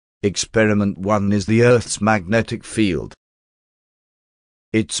Experiment 1 is the Earth's magnetic field.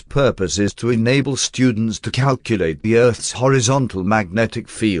 Its purpose is to enable students to calculate the Earth's horizontal magnetic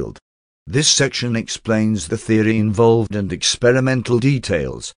field. This section explains the theory involved and experimental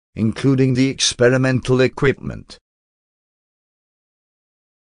details, including the experimental equipment.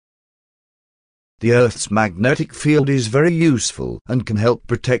 The Earth's magnetic field is very useful and can help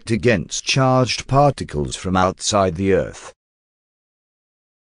protect against charged particles from outside the Earth.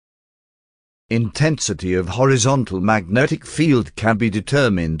 Intensity of horizontal magnetic field can be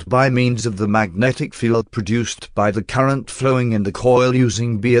determined by means of the magnetic field produced by the current flowing in the coil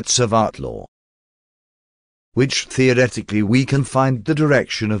using Biot-Savart law, which theoretically we can find the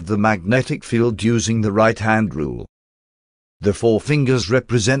direction of the magnetic field using the right-hand rule. The four fingers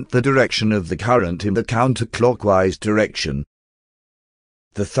represent the direction of the current in the counterclockwise direction.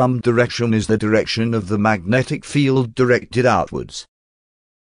 The thumb direction is the direction of the magnetic field directed outwards.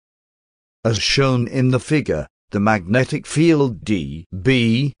 As shown in the figure, the magnetic field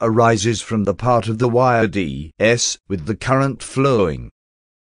dB arises from the part of the wire ds with the current flowing.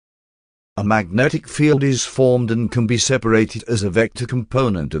 A magnetic field is formed and can be separated as a vector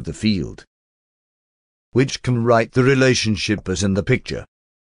component of the field, which can write the relationship as in the picture,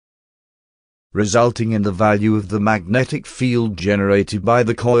 resulting in the value of the magnetic field generated by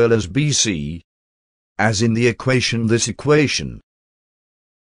the coil as Bc, as in the equation. This equation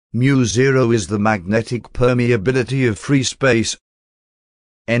μ0 is the magnetic permeability of free space,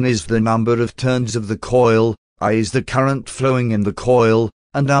 n is the number of turns of the coil, I is the current flowing in the coil,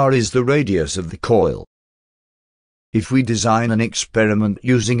 and r is the radius of the coil. If we design an experiment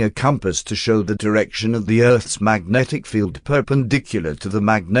using a compass to show the direction of the Earth's magnetic field perpendicular to the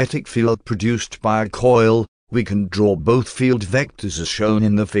magnetic field produced by a coil, we can draw both field vectors as shown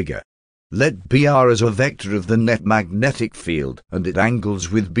in the figure. Let Br as a vector of the net magnetic field and its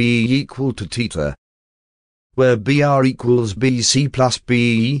angles with Be equal to θ, where Br equals Bc plus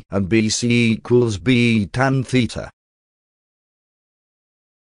Be and Bc equals Be tan θ.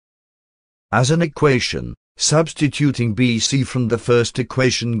 As an equation, substituting Bc from the first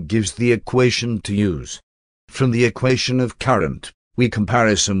equation gives the equation to use. From the equation of current, we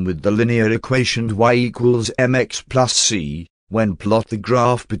comparison with the linear equation y equals mx plus c. When plot the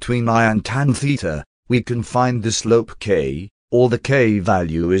graph between I and tan θ, we can find the slope k, or the k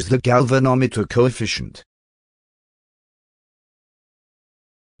value is the galvanometer coefficient.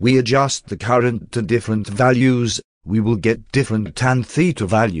 We adjust the current to different values, we will get different tan θ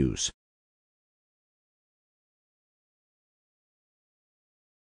values.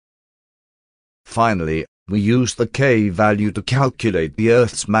 Finally, we use the k value to calculate the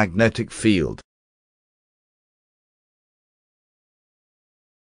Earth's magnetic field.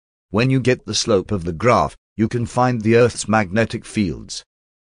 When you get the slope of the graph, you can find the Earth's magnetic fields.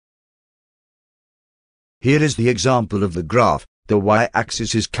 Here is the example of the graph. The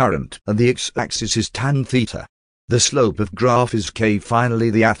y-axis is current and the x-axis is tan θ. The slope of graph is k. Finally,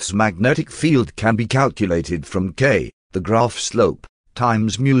 the Earth's magnetic field can be calculated from k, the graph slope,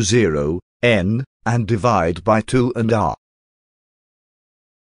 times μ0, n, and divide by 2 and r.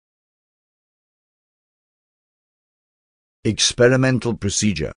 Experimental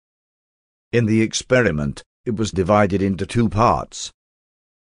procedure. In the experiment, it was divided into two parts.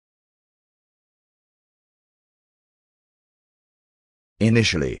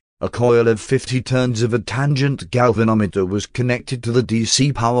 Initially, a coil of 50 turns of a tangent galvanometer was connected to the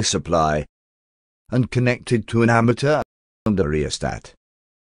DC power supply and connected to an ammeter and a rheostat.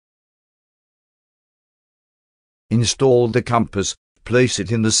 Install the compass, place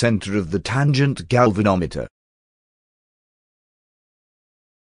it in the center of the tangent galvanometer.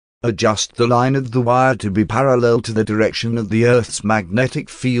 Adjust the line of the wire to be parallel to the direction of the Earth's magnetic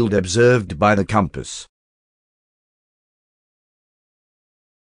field observed by the compass.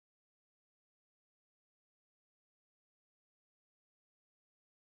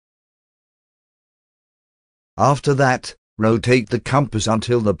 After that, rotate the compass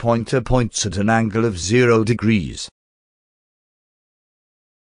until the pointer points at an angle of 0 degrees.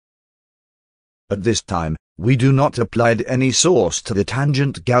 At this time, we do not apply any source to the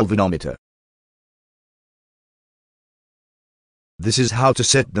tangent galvanometer. This is how to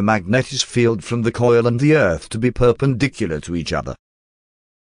set the magnetic field from the coil and the Earth to be perpendicular to each other.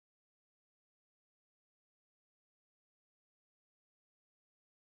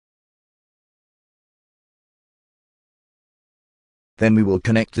 Then we will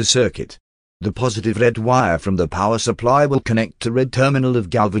connect the circuit. The positive red wire from the power supply will connect to red terminal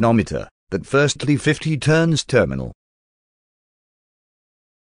of galvanometer, but firstly 50 turns terminal.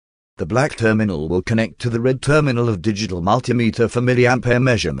 The black terminal will connect to the red terminal of digital multimeter for milliampere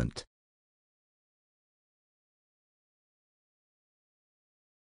measurement.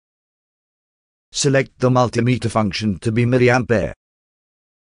 Select the multimeter function to be milliampere.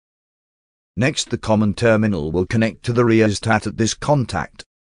 Next, the common terminal will connect to the rheostat at this contact.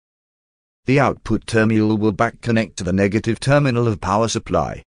 The output terminal will back connect to the negative terminal of power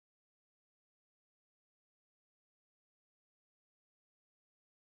supply.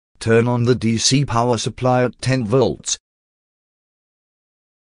 Turn on the DC power supply at 10 volts.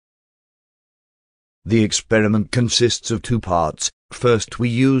 The experiment consists of two parts. First, we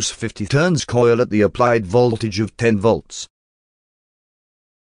use 50 turns coil at the applied voltage of 10 volts.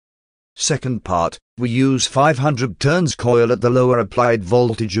 Second part, we use 500 turns coil at the lower applied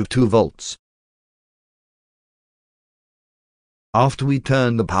voltage of 2 volts. After we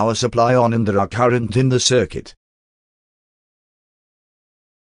turn the power supply on and there are current in the circuit,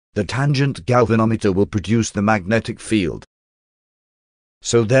 the tangent galvanometer will produce the magnetic field.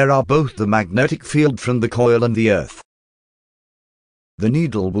 So there are both the magnetic field from the coil and the earth. The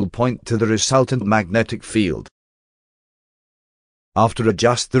needle will point to the resultant magnetic field. After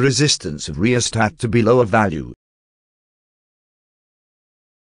adjust the resistance of rheostat to below a value.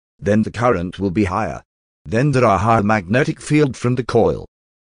 Then the current will be higher. Then there are higher magnetic field from the coil.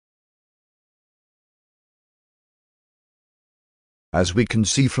 As we can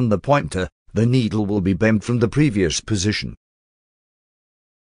see from the pointer, the needle will be bent from the previous position.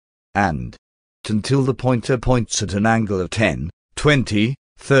 And until the pointer points at an angle of 10, 20,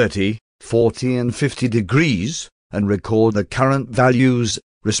 30, 40 and 50 degrees, and record the current values,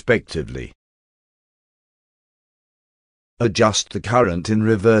 respectively. Adjust the current in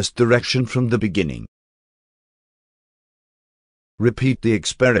reverse direction from the beginning. Repeat the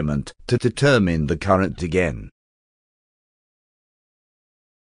experiment to determine the current again.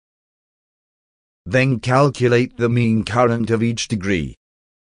 Then calculate the mean current of each degree.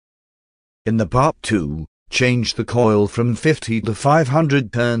 In the part 2, change the coil from 50 to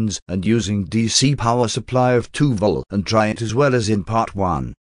 500 turns and using DC power supply of 2 volt and try it as well as in part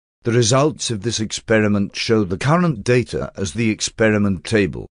 1. The results of this experiment show the current data as the experiment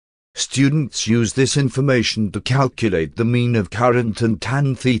table. Students use this information to calculate the mean of current and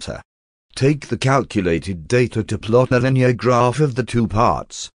tan theta. Take the calculated data to plot a linear graph of the two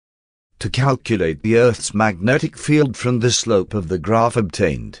parts. To calculate the Earth's magnetic field from the slope of the graph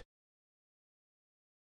obtained,